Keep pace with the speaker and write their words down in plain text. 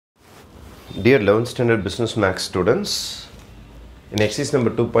Dear 11th standard business maths students, in exercise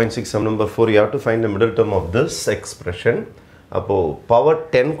number 2.6 sum number 4 you have to find the middle term of this expression. அப்போ power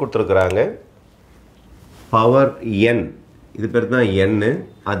 10 கொடுத்திருக்காங்க. power n இது பேர் தான் n.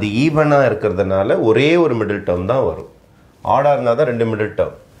 அது ஈவனா இருக்கிறதுனால ஒரே ஒரு middle term தான் வரும். ஆடா இருந்தா தான் ரெண்டு middle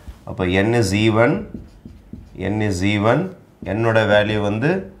term. அப்போ n is even, n ஓட வேல்யூ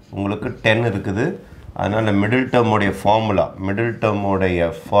வந்து உங்களுக்கு 10 இருக்குது. அதனால middle term உடைய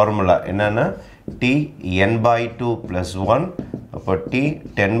ஃபார்முலா என்னன்னா t n by 2 plus 1. அப்போ t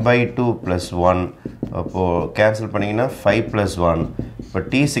 10 by 2 plus 1. அப்போ கேன்சல் பண்ணீங்கன்னா 5 plus 1. இப்போ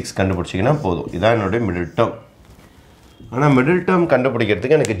t 6 கண்டுபிடிச்சிங்கன்னா போதும். இதான் என்னுடைய middle term. ஆனால் middle term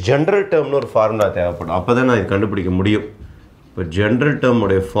கண்டுபிடிக்கிறதுக்கு எனக்கு general termனு ஒரு ஃபார்முலா தேவைப்படும். அப்போ தான் நான் இது கண்டுபிடிக்க முடியும். இப்போ general term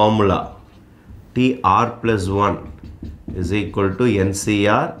உடைய formula tr plus 1 is equal to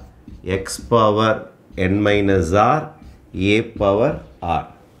ncr x power n minus r a power r.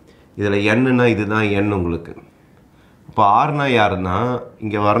 இதில் n-னா இதுதான் n உங்களுக்கு. இப்போ r-னா யாருன்னா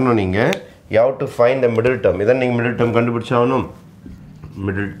இங்கே வரணும் நீங்கள். you have to find the middle term. இதான் நீங்கள் middle term கண்டுபிடிச்சாகணும்.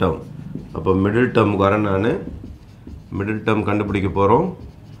 middle term. அப்போ middle termக்கு வர நான் middle term கண்டுபிடிக்க போகிறோம்.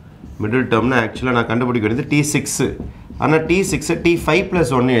 middle termனா ஆக்சுவலாக நான் கண்டுபிடிக்க வேண்டியது t6. ஆனால் t6 t5 plus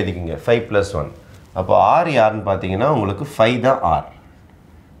 1 எழுதிக்கிங்க. 5 plus 1. அப்போ r யாருன்னு பார்த்தீங்கன்னா உங்களுக்கு 5 தான் r.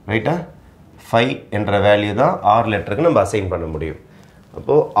 ரைட்டா? 5 என்ற வேல்யூ தான் r லெட்டருக்கு நம்ம அசைன் பண்ண முடியும்.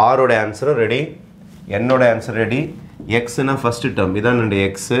 அப்போது r ஓட ஆன்சரும் ரெடி, n ஓட ஆன்சர் ரெடி. xனா ஃபர்ஸ்ட் டேர்ம், இதான் என்னுடைய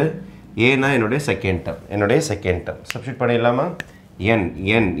x. ஏனா என்னுடைய செகண்ட் டேர்ம். சப்ஸ்டிட் பண்ணிடலாமா? n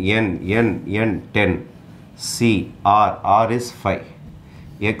 10. c r is 5.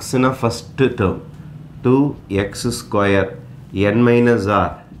 xனா first term 2x square n minus r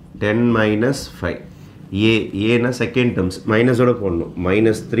 10 minus 5. ஏனா செகண்ட் டேர்ம்ஸ் மைனஸோட போடணும்.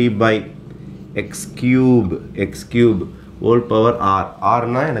 minus 3 by x cube whole power r.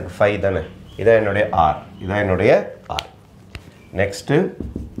 rனா எனக்கு 5 தானே. இதான் என்னுடைய r. நெக்ஸ்ட்டு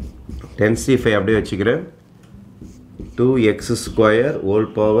 10c5 அப்படியே வச்சுக்கிறேன். 2x square whole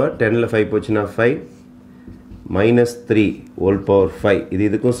power 10ல் 5 போச்சுன்னா 5 minus 3 whole power 5.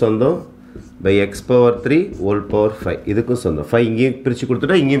 இதுக்கும் சொந்தம் by x power 3 whole power 5. இதுக்கும் சொந்தம். 5 இங்கேயும் பிரித்து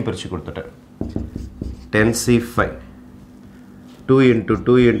கொடுத்துட்டேன், இங்கேயும் பிரித்து கொடுத்துட்டேன். 10c5 2 into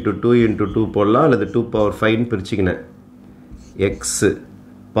 2 into 2 into 2 போடலாம், அல்லது 2 power 5 பிரிச்சுக்கினேன். x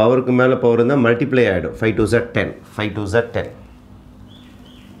பவருக்கு மேலே பவர் இருந்தால் மல்டிப்ளை ஆகிடும். 5 2s are 10.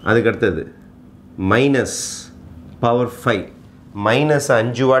 அதுக்கடுத்தது மைனஸ் பவர் 5. மைனஸ்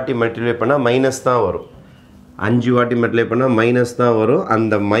 5 வாட்டி மல்டிப்ளை பண்ணால் மைனஸ் தான் வரும். 5 வாட்டி மல்டிப்ளை பண்ணால் மைனஸ் தான் வரும்.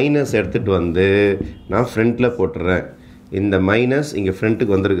 அந்த மைனஸ் எடுத்துகிட்டு வந்து நான் ஃப்ரண்ட்டில் போட்டுறேன். இந்த மைனஸ் இங்கே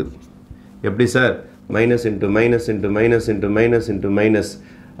ஃப்ரண்ட்டுக்கு வந்துருக்குது. எப்படி sir? Minus into minus into minus into minus into minus.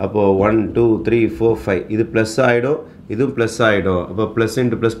 அப்போது 1 2 3 4 5 இது ப்ளஸ் ஆகிடும், இதுவும் ப்ளஸ் ஆகிடும். அப்போ plus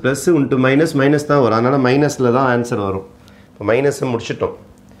into plus into minus தான் வரும். அதனால் மைனஸில் தான் ஆன்சர் வரும். இப்போ மைனஸை முடிச்சிட்டோம்.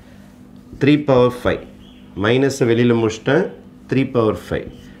 3 power 5 மைனஸை வெளியில் முடிச்சிட்டேன். 3 power 5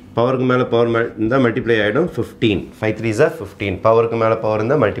 பவருக்கு மேலே பவர் இருந்தால் மல்டிப்ளை ஆகிடும். 15 5 3s are 15. பவருக்கு மேலே பவர்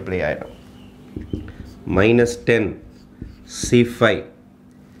இருந்தால் மல்டிப்ளை ஆகிடும். minus 10 c5.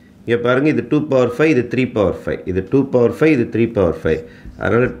 இங்கே பாருங்கள், இது 2 power 5, இது 3 power 5. இது 2 power 5, இது 3 power 5.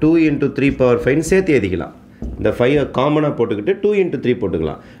 அதனால் 2 into 3 power 5 சேர்த்து எழுதிக்கலாம். இந்த 5 காமனாக போட்டுக்கிட்டு 2 into 3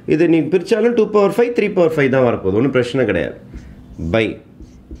 போட்டுக்கலாம். இது நீங்கள் பிரித்தாலும் 2 power 5 3 power 5 தான் வரப்போகுது. ஒன்றும் பிரச்சனை கிடையாது. பை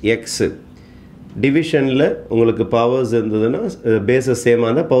எக்ஸு டிவிஷனில் உங்களுக்கு பவர்ஸ் இருந்ததுன்னா பேஸஸ் சேமாக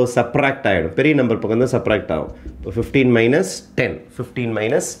இருந்தால் பவர் சப்ராக்ட் ஆகிடும். பெரிய நம்பர் பக்கம் தான் சப்ராக்ட் ஆகும். இப்போ 15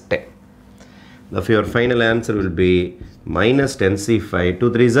 minus 10. Therefore, your final answer will be minus 10c5. 2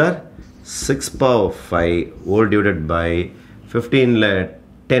 3s are 6 power 5 whole divided by 15ல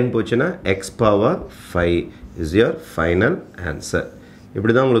 10 போச்சுன்னா x power 5 is your final answer.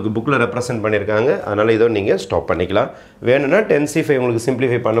 இப்படி தான் உங்களுக்கு புக்கில் ரெப்ரசன்ட் பண்ணியிருக்காங்க. அதனால் இதோ நீங்கள் ஸ்டாப் பண்ணிக்கலாம். வேணும்னா 10c5 உங்களுக்கு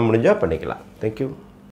சிம்பிளிஃபை பண்ண முடிஞ்சால் பண்ணிக்கலாம். தேங்க்யூ.